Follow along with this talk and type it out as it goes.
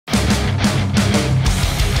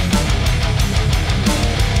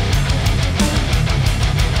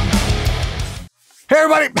Hey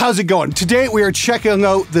everybody, how's it going? Today we are checking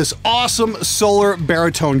out this awesome solar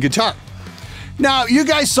baritone guitar. Now, you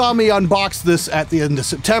guys saw me unbox this at the end of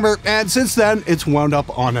September, and since then it's wound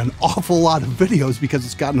up on an awful lot of videos because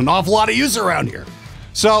it's gotten an awful lot of use around here.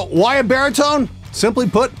 So why a baritone? Simply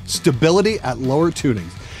put, stability at lower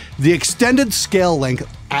tunings. The extended scale length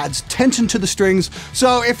adds tension to the strings,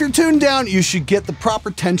 so if you're tuned down, you should get the proper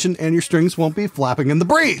tension and your strings won't be flapping in the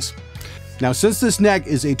breeze. Now, since this neck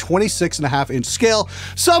is a 26.5-inch scale,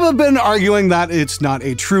 some have been arguing that it's not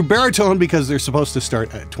a true baritone because they're supposed to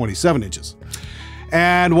start at 27 inches.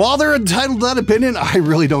 And while they're entitled to that opinion, I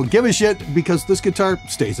really don't give a shit because this guitar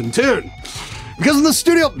stays in tune. Because in the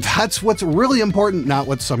studio, that's what's really important, not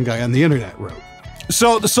what some guy on the internet wrote.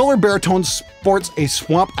 So the solar baritone sports a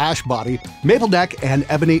swamp ash body, maple neck, and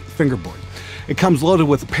ebony fingerboard. It comes loaded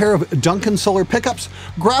with a pair of Duncan solar pickups,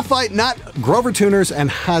 graphite nut, Grover tuners, and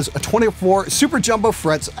has a 24 super jumbo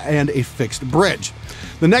frets and a fixed bridge.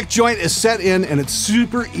 The neck joint is set in and it's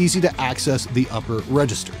super easy to access the upper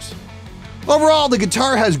registers. Overall, the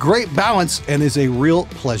guitar has great balance and is a real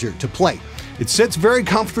pleasure to play. It sits very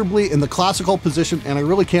comfortably in the classical position and I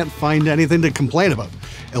really can't find anything to complain about.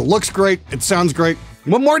 It looks great, it sounds great.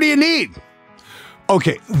 What more do you need?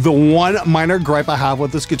 Okay, the one minor gripe I have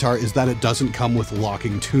with this guitar is that it doesn't come with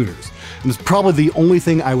locking tuners. And it's probably the only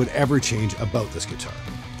thing I would ever change about this guitar.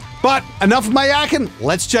 But enough of my yakking,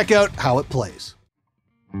 let's check out how it plays.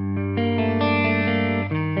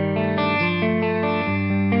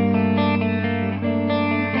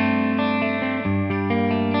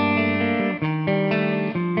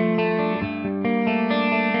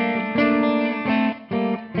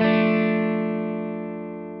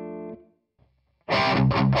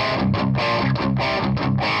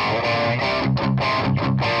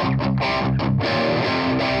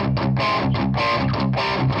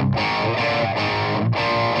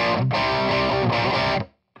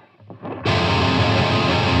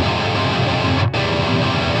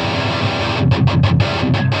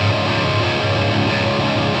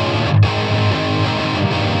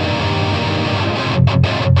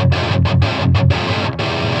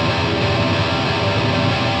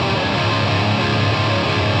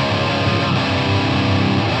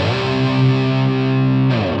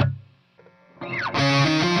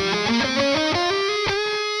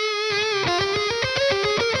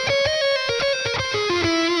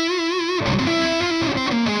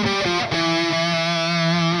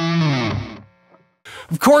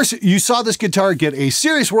 Of course, you saw this guitar get a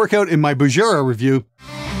serious workout in my Bujura review.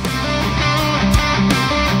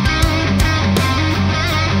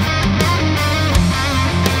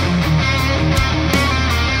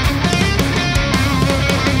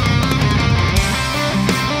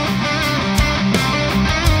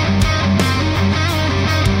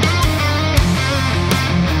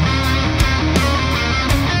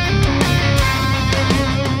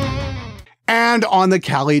 And on the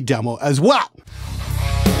Cali demo as well.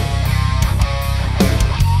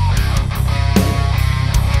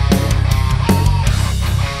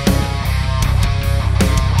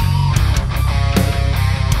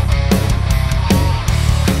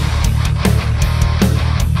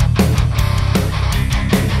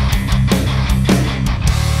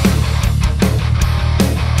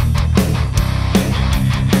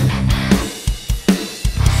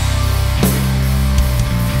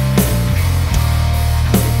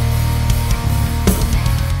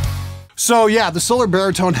 So yeah, the solar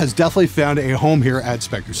baritone has definitely found a home here at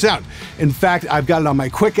Spectre Sound. In fact, I've got it on my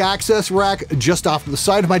quick access rack just off to the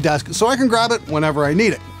side of my desk so I can grab it whenever I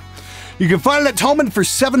need it. You can find it at Thomann for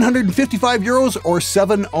 755 euros or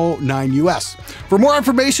 709 US. For more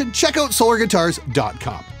information, check out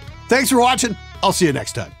solarguitars.com. Thanks for watching. I'll see you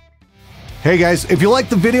next time. Hey guys, if you liked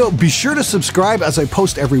the video, be sure to subscribe as I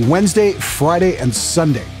post every Wednesday, Friday, and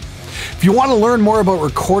Sunday. If you want to learn more about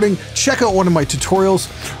recording, check out one of my tutorials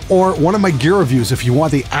or one of my gear reviews if you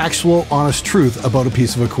want the actual honest truth about a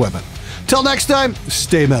piece of equipment. Till next time,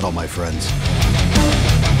 stay metal, my friends.